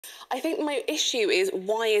I think my issue is,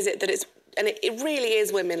 why is it that it's, and it really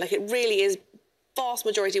is women, like it really is vast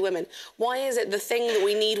majority women. Why is it the thing that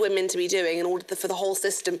we need women to be doing in order for the whole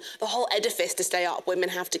system, the whole edifice to stay up? Women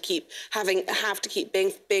have to keep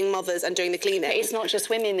being mothers and doing the cleaning. But it's not just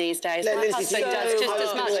women these days. No, My husband does just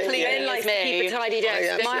as much cleaning as me. Keep a tidy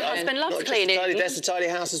desk. My husband loves Not cleaning. Just a tidy desk, a tidy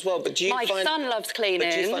house as well. But do you My son loves cleaning.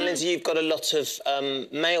 But do you find, Lindsay, you've got a lot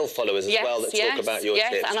of male followers as well that talk about your tips?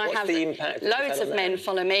 Yes, and What's I have the impact loads of men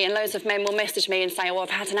follow me, and loads of men will message me and say, "Oh, I've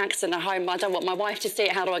had an accident at home. I don't want my wife to see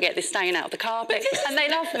it. How do I get this stain out of the carpet?" And they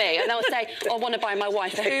love me, and they'll say, "I want to buy my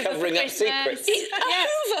wife a Hoover covering for up Christmas." secrets. A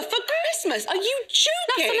Hoover for Christmas? Are you joking?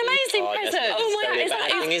 That's an amazing present. Oh my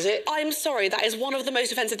God, is it? I'm sorry, that is one of the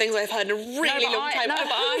most offensive things I've heard in a really long time.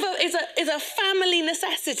 Hoover is a family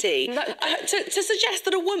necessity. To suggest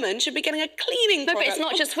that a woman should be getting a cleaning product. No, but it's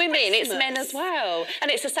not just women, Christmas. it's men as well. And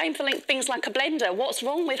it's the same for things like a blender. What's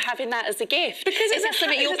wrong with having that as a gift? Because it's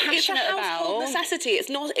something you're passionate it's a household about. necessity. It's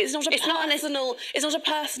not a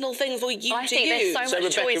personal thing for you to use. I think there's so much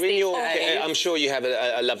Rebecca, choice these days. I'm sure you have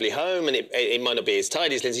a lovely home, and it might not be as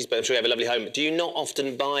tidy as Lindsay's, but I'm sure you have a lovely home. Do you not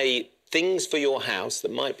often buy things for your house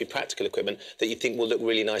that might be practical equipment that you think will look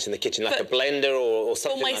really nice in the kitchen, like a blender or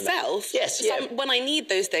something like that? For myself? Yes, when I need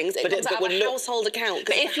those things, it comes out of a household account,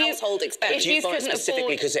 because it's a household expense. Do you find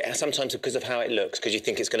specifically sometimes because of how it looks, because you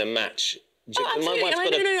think it's going to match? My wife's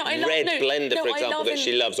got a red blender, for example, that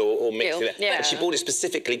she loves, or mixing it. Yeah. But she bought it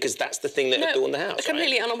specifically because that's the thing that adorned the house.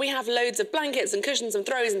 Completely, right? and we have loads of blankets and cushions and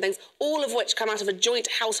throws and things, all of which come out of a joint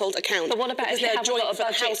household account. But what about if you have got a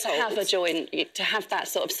budget to have a joint, to have that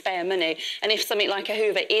sort of spare money? And if something like a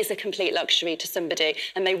Hoover is a complete luxury to somebody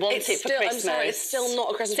and they want it for Christmas... I'm sorry, it's still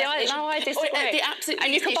not a Christmas present. I disagree.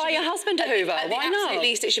 And you could buy your husband a Hoover, why not? At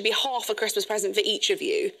least it should be half a Christmas present for each of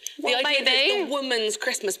you. Well, the idea that the woman's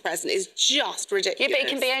Christmas present is just ridiculous. Yeah, but it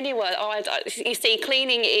can be anywhere. You see,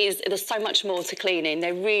 cleaning there's so much more to cleaning.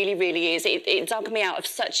 There really, really is. It dug me out of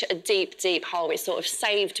such a deep, deep hole. It sort of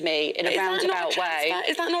saved me in a roundabout way.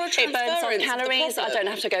 Is that not a transference? It burns off calories. I don't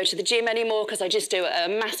have to go to the gym anymore because I just do a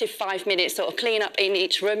massive 5-minute sort of clean up in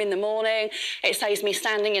each room in the morning. It saves me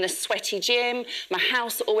standing in a sweaty gym. My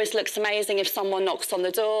house always looks amazing if someone knocks on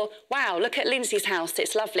the door. Wow, look at Lindsay's house.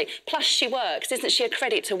 It's lovely. Plus, she works. Isn't she a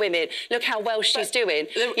credit to women? Look how well she's doing.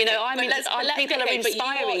 You know, people are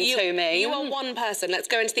inspiring to me. You are one person. Let's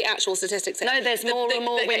go into the actual statistics here. No, there's more and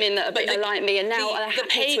more women that are like me, and now I have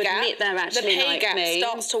to admit they're actually like me. The pay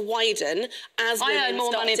gap starts to widen as women I earn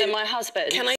more money than my husband.